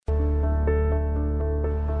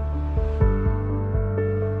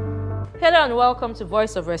Hello and welcome to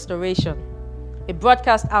Voice of Restoration, a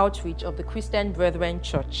broadcast outreach of the Christian Brethren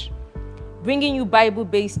Church, bringing you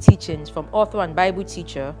Bible-based teachings from author and Bible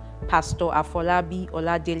teacher, Pastor Afolabi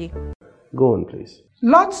Oladele. Go on, please.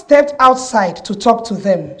 Lot stepped outside to talk to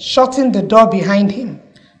them, shutting the door behind him.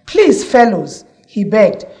 "Please, fellows," he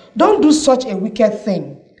begged, "don't do such a wicked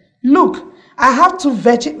thing. Look, I have two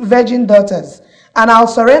virgin daughters, and I'll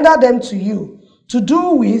surrender them to you, to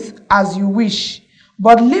do with as you wish.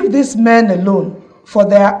 But leave these men alone, for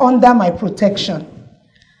they are under my protection."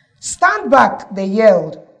 "Stand back," they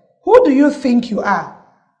yelled. "Who do you think you are?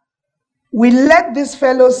 We let these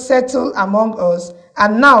fellows settle among us,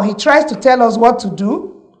 and now he tries to tell us what to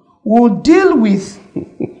do? We'll deal with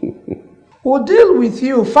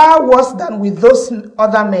you far worse than with those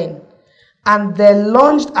other men." And they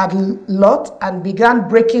lunged at Lot and began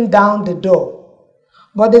breaking down the door.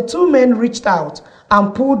 But the two men reached out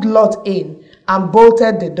and pulled Lot in and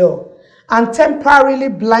bolted the door, and temporarily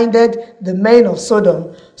blinded the men of Sodom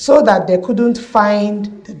so that they couldn't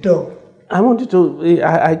find the door.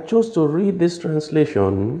 I chose to read this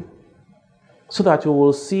translation so that you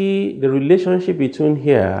will see the relationship between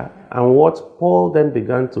here and what Paul then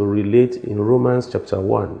began to relate in Romans chapter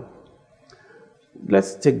 1.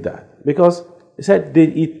 Let's take that. Because he said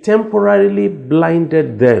he temporarily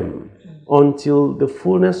blinded them until the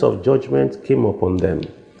fullness of judgment came upon them.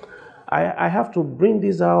 I have to bring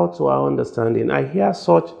this out to our understanding. I hear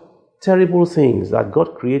such terrible things that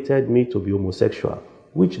God created me to be homosexual.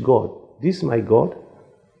 Which God? This my God?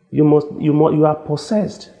 You are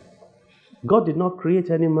possessed. God did not create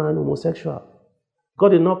any man homosexual. God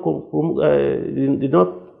did not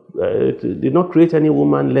create any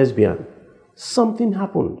woman lesbian. Something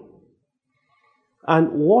happened.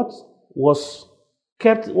 And what was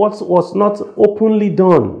not openly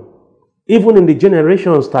done, even in the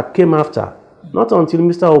generations that came after, not until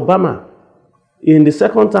Mr. Obama, in the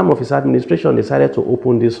second term of his administration, decided to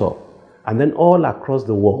open this up. And then all across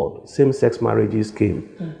the world, same-sex marriages came.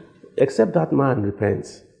 Except that man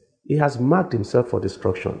repents. He has marked himself for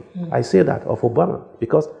destruction. I say that of Obama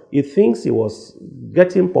because he thinks he was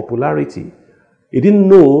getting popularity. He didn't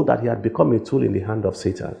know that he had become a tool in the hand of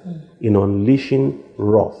Satan in unleashing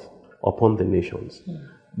wrath upon the nations.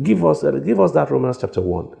 Give us that Romans chapter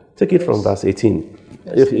 1. Take it from verse 18.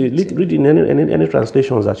 If you read in any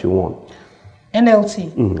translations that you want.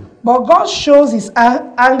 NLT. But God shows his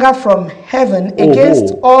anger from heaven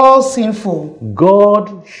against all sinful.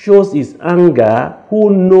 God shows his anger.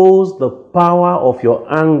 Who knows the power of your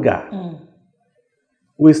anger?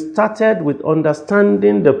 We started with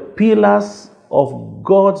understanding the pillars of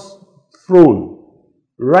God's throne,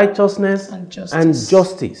 righteousness and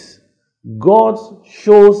justice. God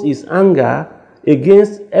shows his anger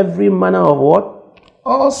against every manner of what?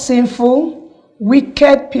 All sinful,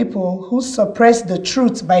 wicked people who suppress the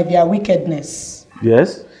truth by their wickedness.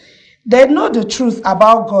 Yes. They know the truth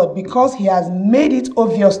about God because he has made it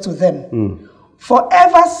obvious to them. For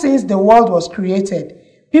ever since the world was created,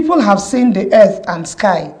 people have seen the earth and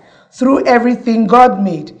sky through everything God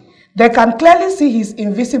made. They can clearly see his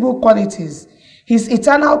invisible qualities, his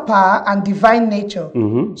eternal power and divine nature.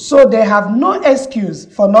 So they have no excuse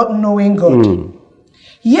for not knowing God.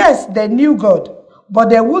 Yes, they knew God, but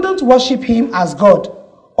they wouldn't worship him as God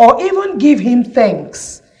or even give him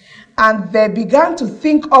thanks. And they began to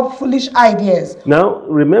think up foolish ideas. Now,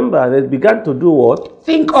 remember, they began to do what?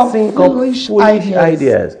 Think of foolish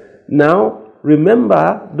ideas. Now,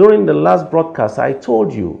 remember, during the last broadcast, I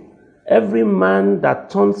told you, every man that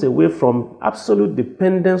turns away from absolute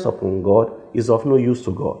dependence upon God is of no use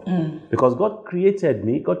to God. Because God created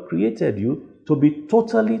me, God created you to be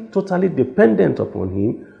totally dependent upon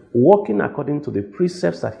him, walking according to the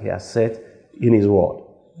precepts that he has set in his word.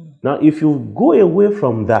 Now, if you go away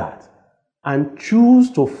from that and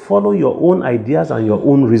choose to follow your own ideas and your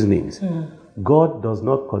own reasonings, God does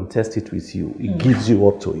not contest it with you. He gives you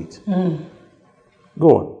up to it. Go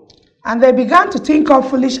on. And they began to think of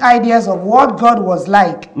foolish ideas of what God was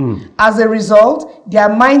like. As a result, their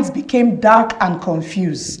minds became dark and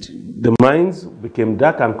confused. The minds became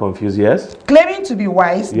dark and confused, yes? Claiming to be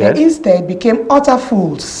wise, they instead became utter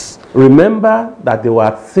fools. Remember that they were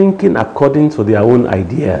thinking according to their own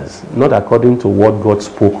ideas, not according to what God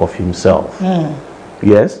spoke of himself.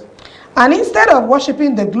 Yes? And instead of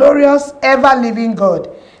worshiping the glorious, ever-living God,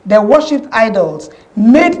 they worshipped idols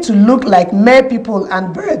made to look like mere people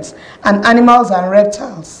and birds and animals and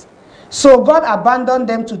reptiles. So God abandoned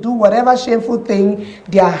them to do whatever shameful thing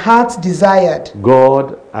their hearts desired.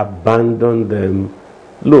 God abandoned them.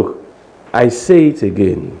 Look, I say it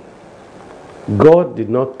again. God did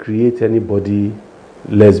not create anybody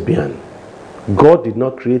lesbian God did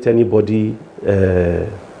not create anybody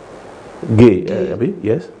gay.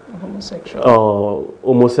 Yes? Homosexual. Or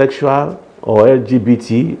homosexual, or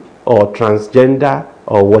LGBT, or transgender,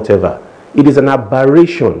 or whatever. It is an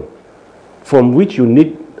aberration from which you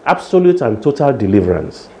need absolute and total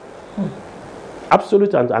deliverance.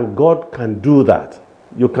 Absolute, and God can do that.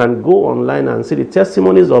 You can go online and see the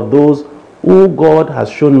testimonies of those who God has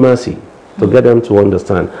shown mercy to get them to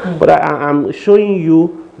understand. But I'm showing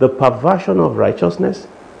you the perversion of righteousness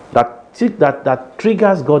that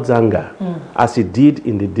triggers God's anger, as it did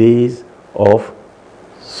in the days of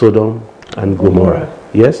Sodom and Gomorrah.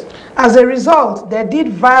 Yes? As a result, they did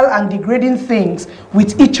vile and degrading things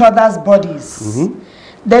with each other's bodies.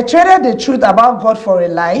 They traded the truth about God for a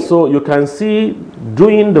lie. So you can see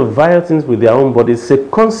doing the vile things with their own bodies is a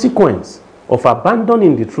consequence of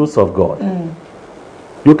abandoning the truth of God.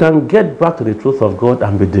 You can get back to the truth of God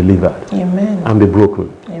and be delivered. Amen. And be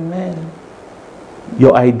broken. Amen.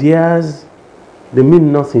 Your ideas, they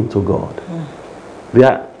mean nothing to God. They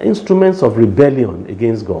are instruments of rebellion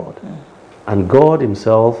against God. And God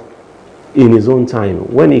himself, in his own time,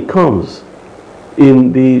 when he comes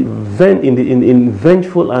in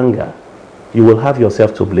vengeful anger, you will have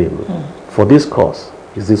yourself to blame. For this cause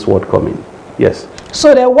is this word coming. Yes.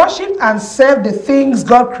 So they worshipped and served the things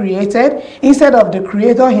God created instead of the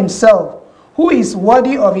Creator himself, who is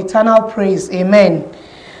worthy of eternal praise. Amen.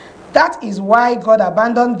 That is why God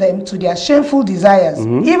abandoned them to their shameful desires.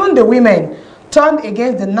 Even the women turned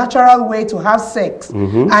against the natural way to have sex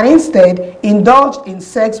and instead indulged in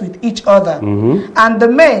sex with each other. And the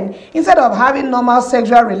men, instead of having normal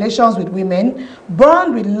sexual relations with women,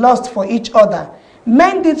 burned with lust for each other.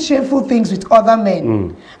 Men did shameful things with other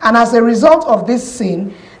men. And as a result of this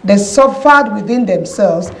sin, they suffered within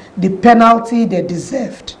themselves the penalty they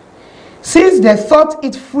deserved. Since they thought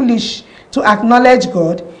it foolish to acknowledge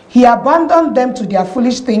God, he abandoned them to their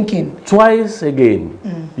foolish thinking. Twice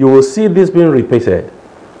again, you will see this being repeated.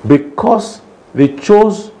 Because they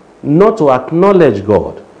chose not to acknowledge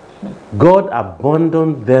God, God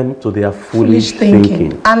abandoned them to their foolish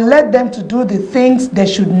thinking. And led them to do the things they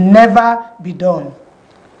should never be done.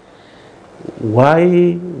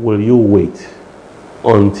 Why will you wait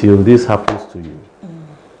until this happens to you?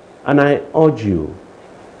 And I urge you,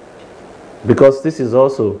 because this is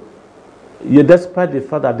also, despite the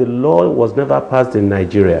fact that the law was never passed in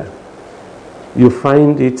Nigeria, you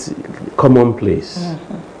find it commonplace.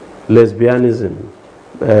 Lesbianism,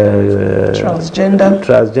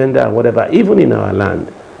 transgender, and whatever, even in our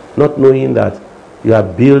land, not knowing that you are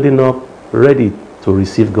building up ready to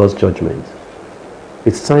receive God's judgment.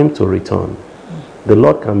 It's time to return. The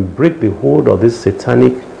Lord can break the hold of this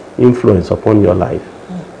satanic influence upon your life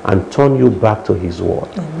and turn you back to his word.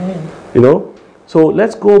 Amen. You know? So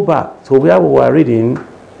let's go back to where we were reading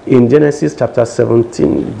in Genesis chapter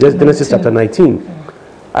 17, Genesis chapter 19.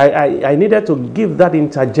 I needed to give that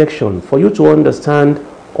interjection for you to understand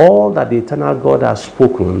all that the eternal God has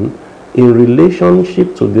spoken in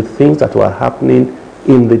relationship to the things that were happening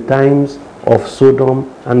in the times of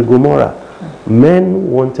Sodom and Gomorrah. Men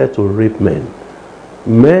wanted to rape men.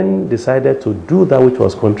 Men decided to do that which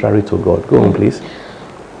was contrary to God. Go on, please.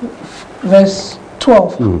 Verse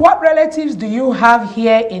 12. What relatives do you have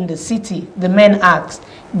here in the city? The men asked.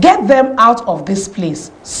 Get them out of this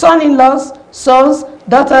place. Son-in-laws, sons,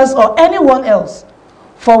 daughters, or anyone else.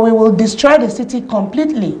 For we will destroy the city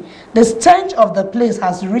completely. The stench of the place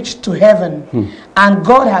has reached to heaven, and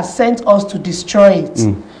God has sent us to destroy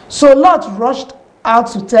it. So Lot rushed out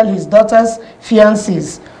to tell his daughter's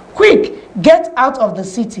fiancés, quick, get out of the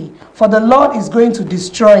city, for the Lord is going to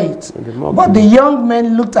destroy it. But the young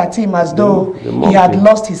men looked at him as though he had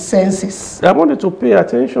lost his senses. I wanted to pay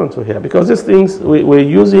attention to here, because these things, we're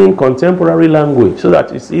using contemporary language so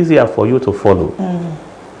that it's easier for you to follow.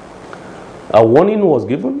 A warning was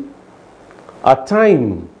given, a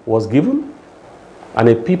time was given, and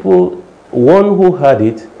a people, one who heard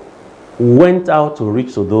it, went out to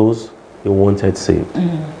reach to those he wanted saved.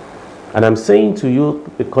 And I'm saying to you,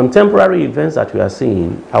 the contemporary events that we are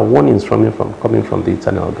seeing are warnings coming from the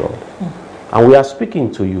eternal God. And we are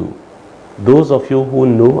speaking to you, those of you who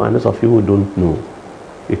know and those of you who don't know.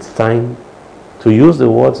 It's time to use the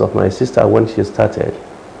words of my sister when she started.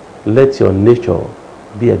 Let your nature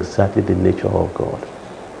be exactly the nature of God.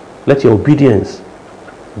 Let your obedience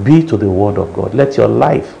be to the word of God. Let your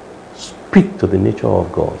life speak to the nature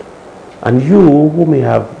of God. And you who may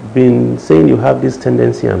have been saying you have this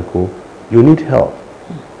tendency and co, you need help.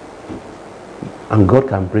 And God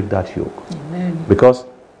can break that yoke. Amen. Because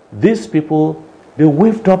these people, they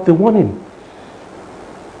waved up the warning.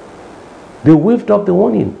 They waved up the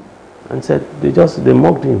warning. and said, they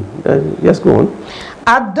mocked him. Yes, go on.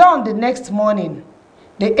 At dawn the next morning,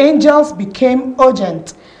 the angels became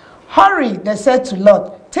urgent. Hurry, they said to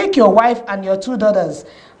Lot, take your wife and your 2 daughters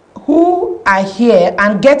who are here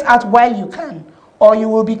and get out while you can, or you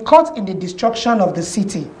will be caught in the destruction of the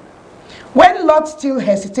city. When Lot still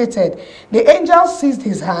hesitated, the angel seized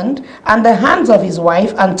his hand and the hands of his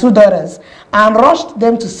wife and 2 daughters and rushed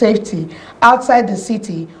them to safety outside the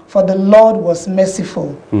city, for the Lord was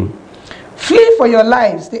merciful. Flee for your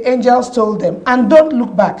lives, the angels told them, and don't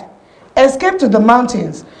look back. Escape to the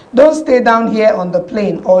mountains. Don't stay down here on the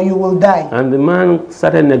plain, or you will die. And the man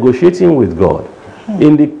started negotiating with God.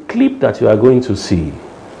 In the clip that you are going to see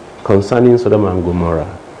concerning Sodom and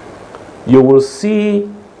Gomorrah, you will see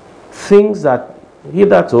things that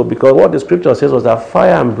hitherto, because what the scripture says was that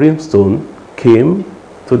fire and brimstone came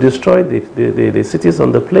to destroy the cities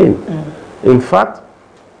on the plain. In fact,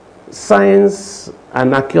 science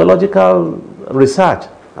and archaeological research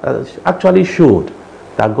actually showed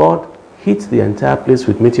that God hit the entire place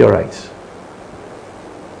with meteorites.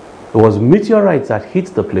 It was meteorites that hit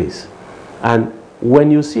the place. And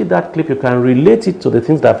when you see that clip, you can relate it to the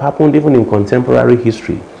things that have happened even in contemporary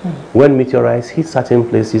history. When meteorites hit certain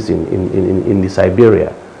places in the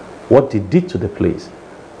Siberia, what they did to the place.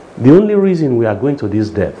 The only reason we are going to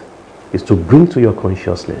this depth is to bring to your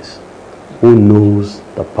consciousness who knows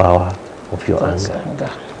the power of your anger.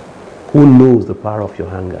 Who knows the power of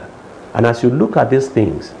your anger. And as you look at these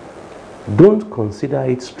things, don't consider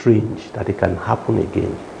it strange that it can happen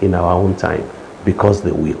again in our own time, because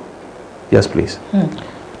they will. Yes, please.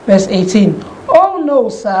 Verse 18. Oh no,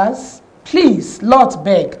 sirs. Please, Lot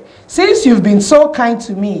begged. Since you've been so kind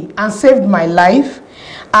to me and saved my life,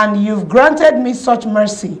 and you've granted me such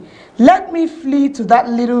mercy, let me flee to that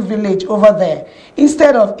little village over there,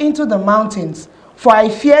 instead of into the mountains, for I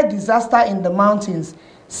fear disaster in the mountains.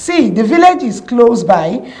 See, the village is close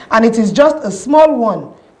by, and it is just a small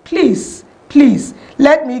one. Please, please,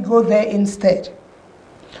 let me go there instead.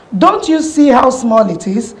 Don't you see how small it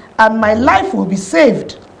is, and my life will be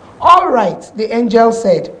saved? All right, the angel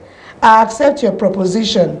said, I accept your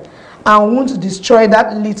proposition and won't destroy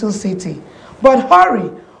that little city. But hurry,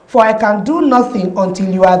 for I can do nothing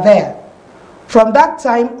until you are there. From that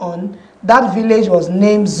time on, that village was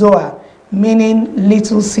named Zoar, meaning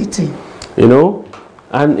little city. You know,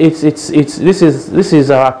 and this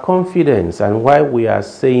is our confidence and why we are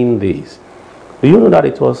saying this. Do you know that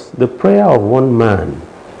it was the prayer of one man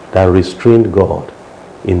that restrained God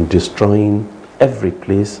in destroying every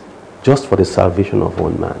place just for the salvation of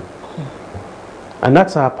one man? And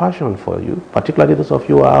that's our passion for you, particularly those of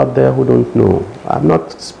you out there who don't know. I'm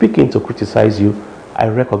not speaking to criticize you. I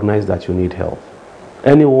recognize that you need help.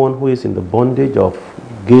 Anyone who is in the bondage of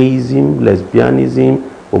gayism, lesbianism,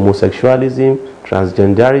 homosexualism,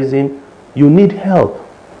 transgenderism, you need help.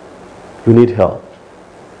 You need help.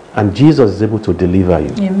 And Jesus is able to deliver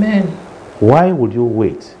you. Amen. Why would you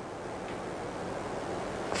wait?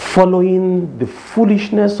 Following the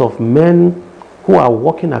foolishness of men who are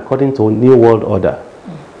walking according to a new world order.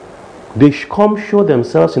 They come show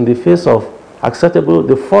themselves in the face of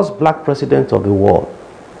the first black president of the world,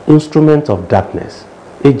 instrument of darkness,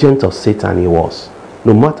 agent of Satan he was,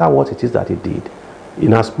 no matter what it is that he did.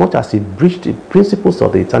 In as much as he breached the principles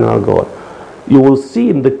of the eternal God, you will see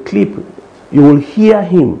in the clip, you will hear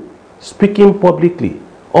him speaking publicly,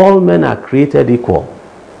 all men are created equal.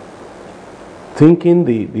 Thinking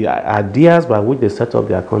the ideas by which they set up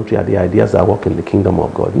their country are the ideas that work in the kingdom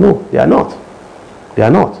of God. No, they are not. They are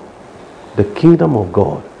not. The kingdom of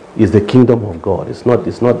God is the kingdom of God. It's not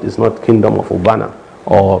kingdom of Obana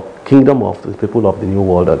or kingdom of the people of the new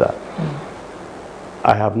world order.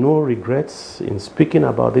 I have no regrets in speaking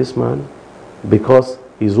about this man because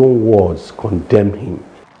his own words condemn him.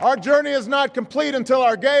 Our journey is not complete until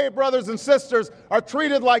our gay brothers and sisters are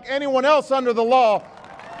treated like anyone else under the law.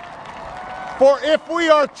 For if we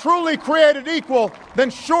are truly created equal,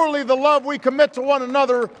 then surely the love we commit to one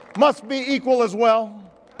another must be equal as well.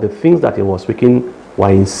 The things that he was speaking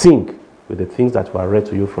were in sync with the things that were read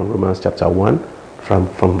to you from Romans chapter 1,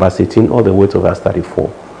 from verse 18 all the way to verse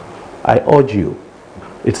 34. I urge you,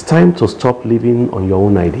 it's time to stop living on your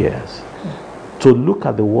own ideas, to look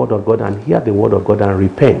at the word of God and hear the word of God and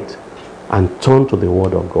repent and turn to the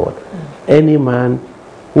word of God. Any man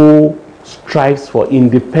who strives for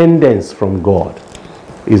independence from God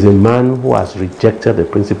is a man who has rejected the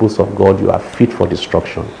principles of God. You are fit for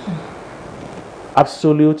destruction.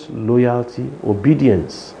 Absolute loyalty,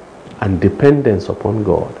 obedience, and dependence upon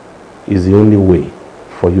God is the only way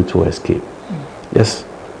for you to escape. Yes.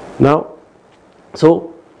 Now,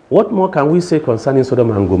 so what more can we say concerning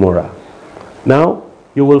Sodom and Gomorrah? Now,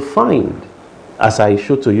 you will find, as I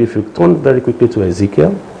showed to you, if you turn very quickly to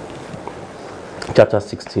Ezekiel, chapter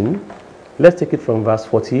 16, let's take it from verse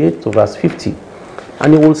 48 to verse 50.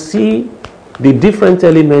 And you will see the different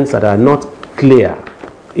elements that are not clear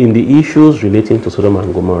in the issues relating to Sodom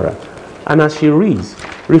and Gomorrah. And as she reads,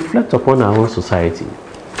 reflect upon our own society,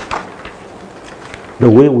 the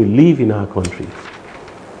way we live in our country.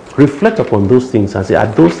 Reflect upon those things and say, are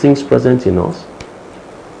those things present in us?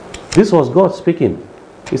 This was God speaking.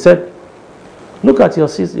 He said, look at your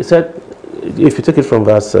sister. He said, if you take it from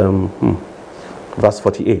verse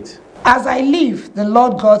 48. As I live, the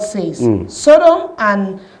Lord God says, Sodom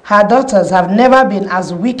and her daughters have never been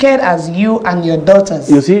as wicked as you and your daughters.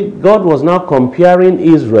 You see, God was now comparing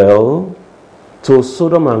Israel to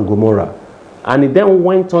Sodom and Gomorrah. And he then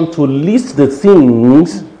went on to list the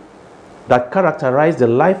things that characterized the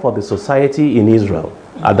life of the society in Israel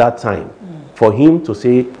at that time. For him to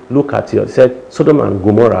say, look at you. He said, Sodom and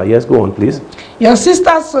Gomorrah. Yes, go on, please. Your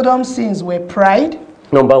sister Sodom's sins were pride.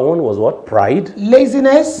 Number one was what? Pride.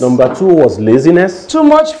 Laziness. Number two was laziness. Too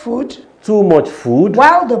much food. Too much food.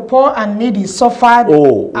 While the poor and needy suffered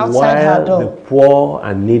outside her door. The poor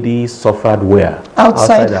and needy suffered where?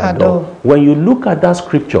 Outside her door. When you look at that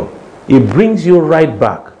scripture, it brings you right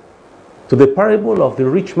back to the parable of the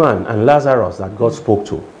rich man and Lazarus that God spoke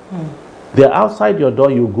to. They're outside your door,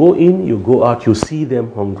 you go in, you go out, you see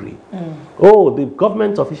them hungry. Oh, the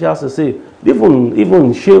government officials say, even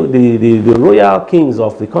the royal kings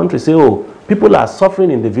of the country say, oh, people are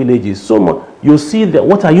suffering in the villages so much. You see that,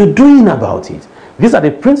 what are you doing about it? These are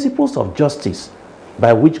the principles of justice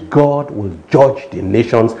by which God will judge the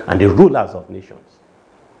nations and the rulers of nations.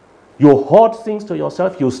 You hoard things to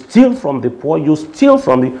yourself, you steal from the poor, you steal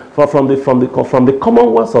from the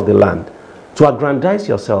commonwealth of the land to aggrandize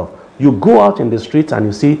yourself. You go out in the streets and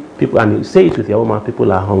you see people, and you say it with your own mouth,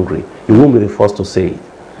 people are hungry. You won't be the first to say it.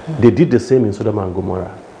 They did the same in Sodom and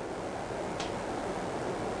Gomorrah.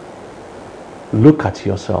 Look at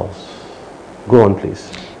yourselves. Go on,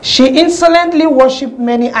 please. She insolently worshipped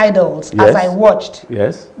many idols as I watched.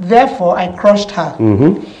 Yes. Therefore, I crushed her.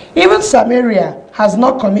 Even Samaria has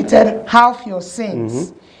not committed half your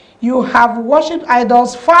sins. You have worshipped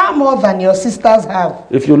idols far more than your sisters have.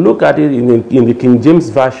 If you look at it in the King James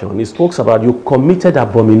Version, it talks about you committed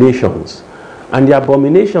abominations. And the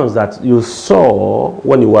abominations that you saw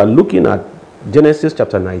when you were looking at Genesis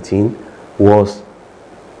chapter 19 was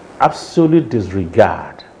absolute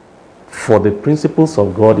disregard for the principles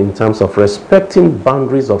of God in terms of respecting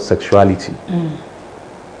boundaries of sexuality.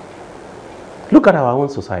 Look at our own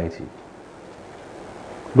society.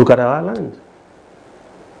 Look at our land.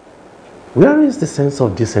 Where is the sense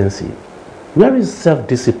of decency? Where is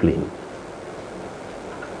self-discipline?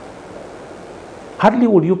 Hardly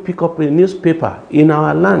would you pick up a newspaper in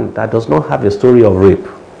our land that does not have a story of rape.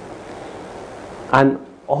 An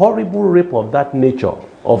horrible rape of that nature,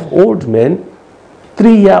 of old men,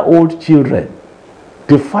 3-year-old children,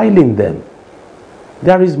 defiling them.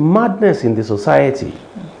 There is madness in the society.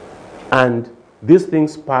 And these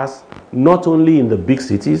things pass not only in the big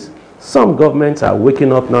cities. Some governments are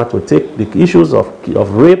waking up now to take the issues of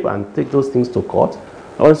rape and take those things to court.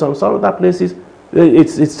 Or in some other places,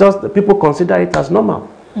 it's just that people consider it as normal.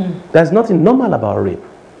 There's nothing normal about rape.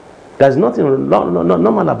 There's nothing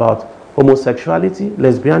normal about homosexuality,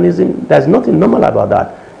 lesbianism. There's nothing normal about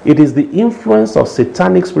that. It is the influence of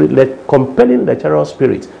satanic spirit, compelling lecherous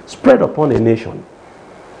spirit, spread upon a nation.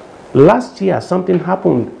 Last year, something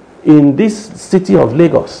happened in this city of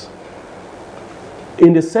Lagos.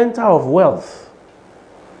 In the center of wealth,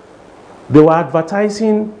 they were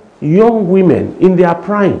advertising young women in their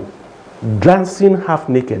prime, dancing half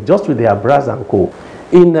naked, just with their bras and co.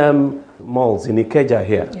 In malls in Ikeja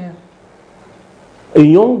here. Yeah. A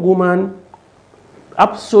young woman,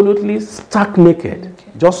 absolutely stark naked,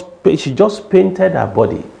 she just painted her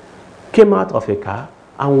body, came out of a car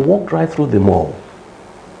and walked right through the mall.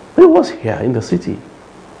 It was here in the city.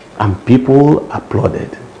 And people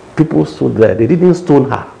applauded. People stood there. They didn't stone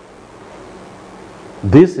her.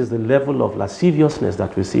 This is the level of lasciviousness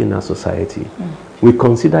that we see in our society. We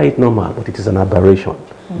consider it normal, but it is an aberration.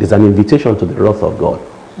 It is an invitation to the wrath of God,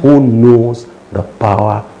 who knows the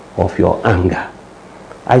power of your anger.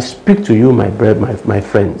 I speak to you, my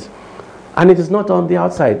friends. And it is not on the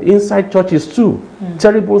outside. Inside churches too.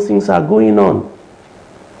 Terrible things are going on.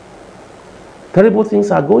 Terrible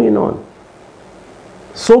things are going on.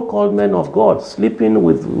 So-called men of God sleeping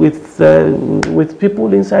with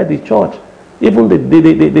people inside the church. Even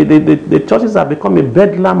the churches have become a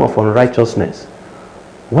bedlam of unrighteousness.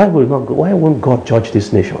 Why won't God judge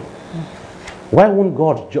this nation? Why won't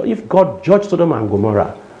God judge? If God judged Sodom and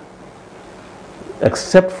Gomorrah,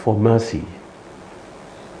 except for mercy,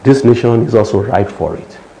 this nation is also ripe for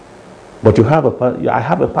it. But you have a part, I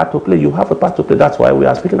have a part to play, you have a part to play. That's why we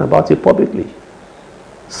are speaking about it publicly.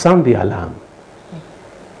 Sound the alarm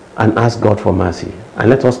and ask God for mercy, and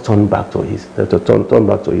let us turn back to his turn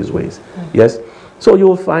back to his ways. Yes. So you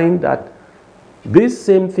will find that these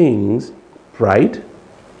same things, pride,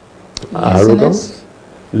 arrogance,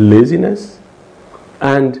 laziness,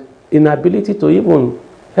 and inability to even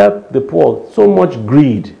help the poor, so much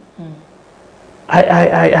greed.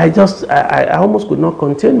 I almost could not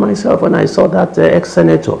contain myself when I saw that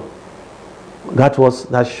ex-senator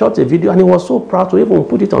that shot a video, and he was so proud to even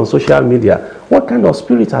put it on social media. What kind of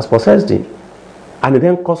spirit has possessed him? And he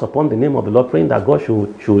then calls upon the name of the Lord, praying that God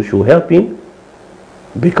should help him,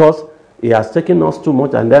 because he has taken us too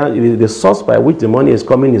much, and then the source by which the money is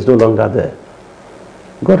coming is no longer there.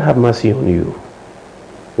 God have mercy on you.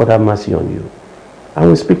 God have mercy on you. I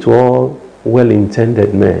will speak to all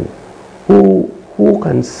well-intended men who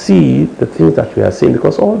can see the things that we are saying,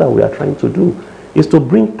 because all that we are trying to do is to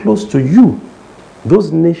bring close to you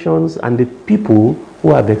those nations and the people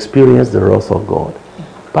who have experienced the wrath of God.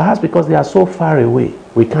 Perhaps because they are so far away,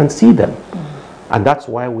 we can't see them. And that's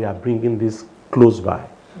why we are bringing this close by.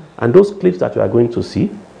 And those clips that you are going to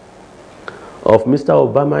see of Mr.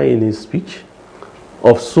 Obama in his speech,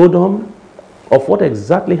 of Sodom, of what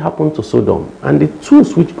exactly happened to Sodom, and the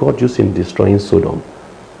tools which God used in destroying Sodom,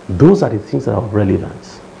 those are the things that are of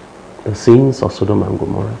relevance. The sins of Sodom and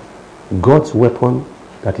Gomorrah, God's weapon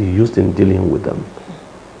that he used in dealing with them.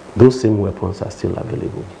 Those same weapons are still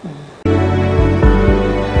available.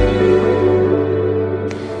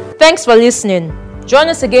 Thanks for listening. Join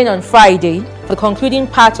us again on Friday for the concluding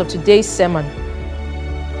part of today's sermon.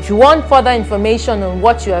 If you want further information on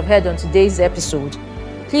what you have heard on today's episode,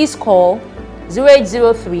 please call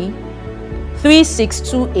 0803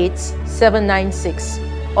 3628 796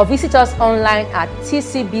 or visit us online at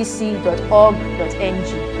tcbc.org.ng.